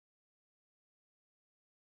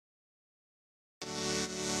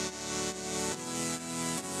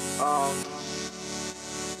Um,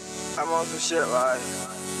 I'm on some shit like,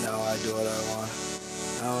 Now I do what I want.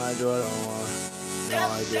 Now I do what I want.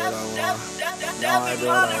 Now I do what I want. Now I do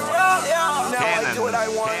what I want. now I do what I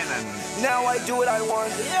want. Now I do what I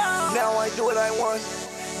want. Now I do what I want.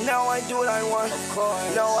 Now I do what I want.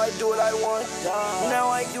 Now I do what I want. Now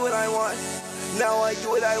I do what I want. Now I do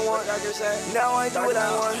what I want. Now I do what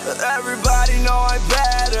I want. Everybody know I'm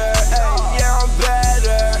better. Ay, yeah, I'm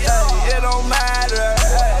better. Ay, it don't matter.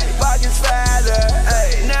 Ay, pockets fatter.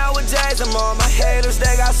 Ay, nowadays I'm on my haters,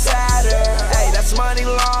 they got sadder. Ay, that's money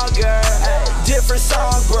longer. Ay, different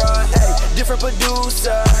song, bruh. Ay, different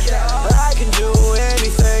producer. I can do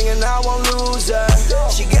anything and I won't lose her.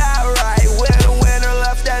 She got right with a winner,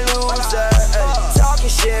 left that loser. Ay, talking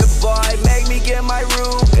shit, boy, make me get my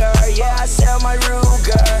Ruger. Yeah, I sell my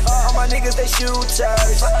Ruger. All my niggas, they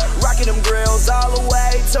shooters. Rocking them grills all the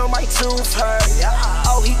way till my tooth hurt.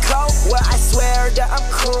 Oh, he cold? Well, I swear that I'm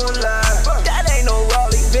cooler. That ain't no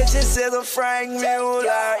rolling, bitch, this is a Frank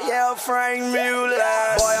Mueller. Yeah, Frank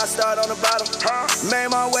Mueller. Boy, I start on the bottom, made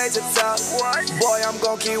my way to the top. Boy, I'm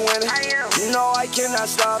gon' keep winning. No, I cannot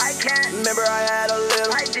stop. Remember I had a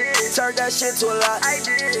little, turned that shit to a lot.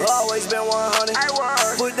 Always been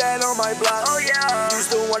 100, put that on my block.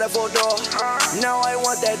 Used to want that 4-door, now I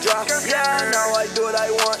want that drop. Yeah, now I do what I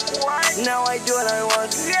want. Now I do what I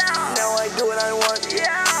want. Now I do what I want.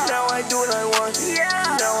 Now I do what I want.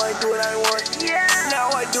 Now I do what I want.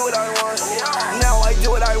 Now I do what I want. Now I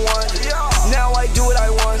do what I want. Now I do what I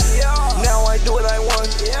want. Now I do what I want.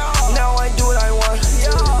 Now I do what I want.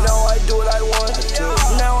 Now I do what I want.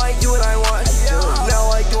 Now I do what I want. Now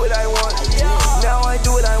I do what I want. Now I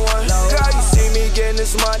do what I want. Girl, you see me getting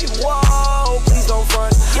this money. Whoa, please don't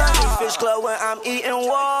front. Fish club when I'm eating.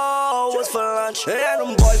 Whoa, what's for lunch? And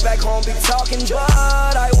them boys back home be talking,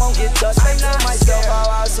 but I won't get touched. I know myself how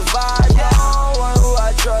I survive. No one who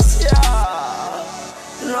I trust.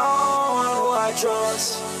 No one who I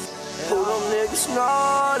trust. Who them niggas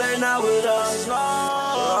know they not with us.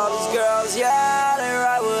 All these girls, yeah, they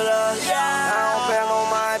ride with us. I don't pay no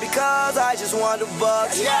mind because I just want the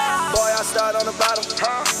bucks. Boy, I start on the bottom,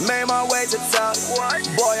 made my way to the top.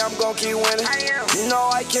 Boy, I'm gon' keep winning. No,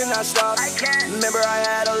 I cannot stop. Remember I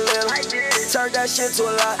had a little, turned that shit to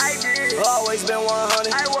a lot. Always been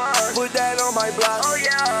 100, put that on my block.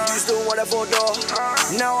 Used to want that 4-door,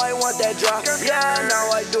 now I want that drop. Yeah,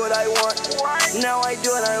 now I do what I want. Now I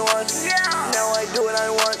do what I want. Now I do what I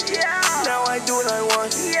want. Now I do what I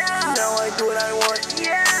want. Now I do what I want.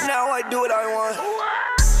 Now I do what I want.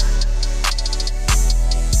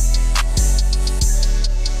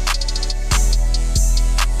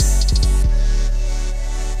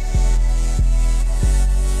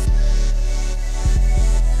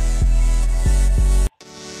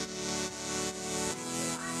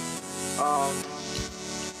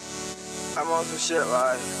 I'm on some shit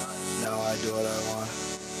like, Now I do what I want.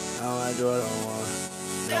 Now I do what I want.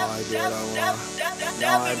 Now I do what I want.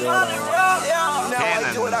 Now I do what I want. now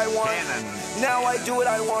I do what I want. Now I do what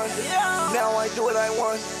I want. Now I do what I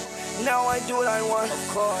want. Now I do what I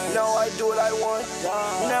want. Now I do what I want.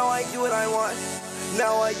 Now I do what I want.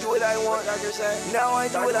 Now I do what I want. Now I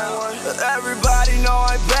do what I want. Everybody know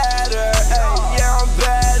I'm better. Ay, yeah, I'm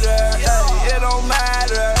better. Ay, it don't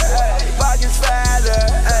matter. Ay, pockets fatter.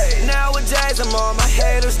 Ay, nowadays I'm on my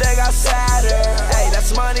haters, they got sadder. Ay,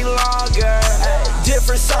 that's money longer. Ay,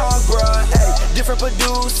 different song, bruh. Ay, different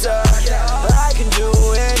producer. I can do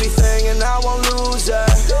anything and I won't lose her.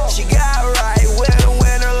 She got right with a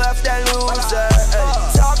winner, left that loser.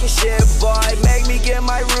 Ay, talking shit, boy, make me get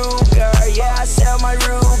my Ruger. Yeah, I sell my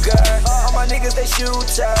Ruger. All my niggas, they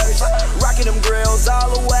shooters. Rocking them grills all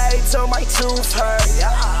the way till my tooth hurt.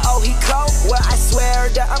 Oh, he cold? Well, I swear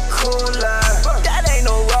that I'm cooler. That ain't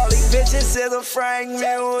no rolling, bitch, this is a Frank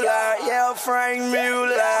Mueller. Yeah, Frank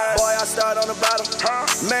Mueller. Boy, I start on the bottom,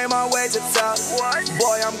 made my way to the top.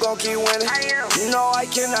 Boy, I'm gon' keep winning. No, I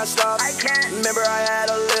cannot stop. Remember I had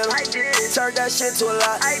a little, turned that shit to a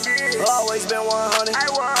lot. Always been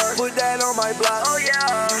 100, put that on my block.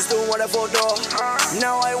 Used to want that 4-door,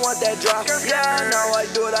 now I want that drop. Yeah, now I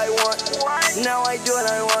do what I want. Now I do what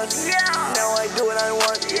I want. Now I do what I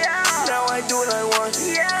want. Now I do what I want.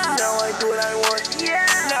 Now I do what I want.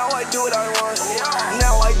 Now I do what I want.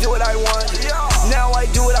 Now I do what I want.